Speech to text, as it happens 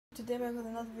today back with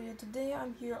another video. Today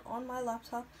I'm here on my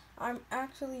laptop. I'm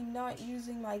actually not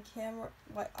using my camera.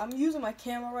 I'm using my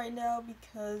camera right now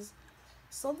because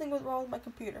something was wrong with my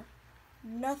computer.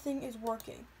 Nothing is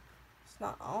working. It's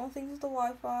not. I don't think it's the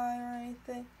Wi-Fi or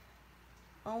anything.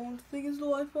 I don't think it's the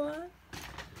Wi-Fi.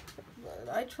 But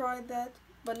I tried that,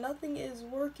 but nothing is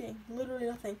working. Literally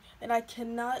nothing. And I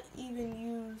cannot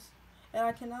even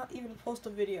post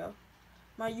a video.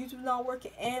 My YouTube's not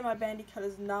working and my Bandicoot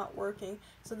is not working,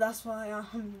 so that's why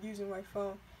I'm using my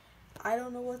phone. I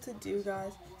don't know what to do,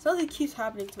 guys. Something keeps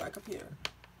happening to my computer.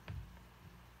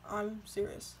 I'm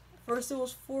serious. First it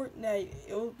was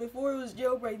Fortnite. Before it was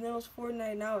jailbreak, then it was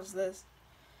Fortnite, now it's this.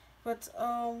 But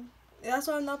that's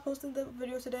why I'm not posting the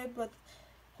video today, but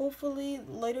hopefully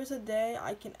later today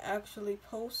I can actually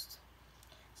post.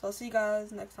 So I'll see you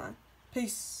guys next time.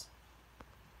 Peace.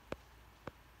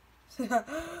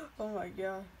 Oh my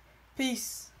god.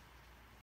 Peace.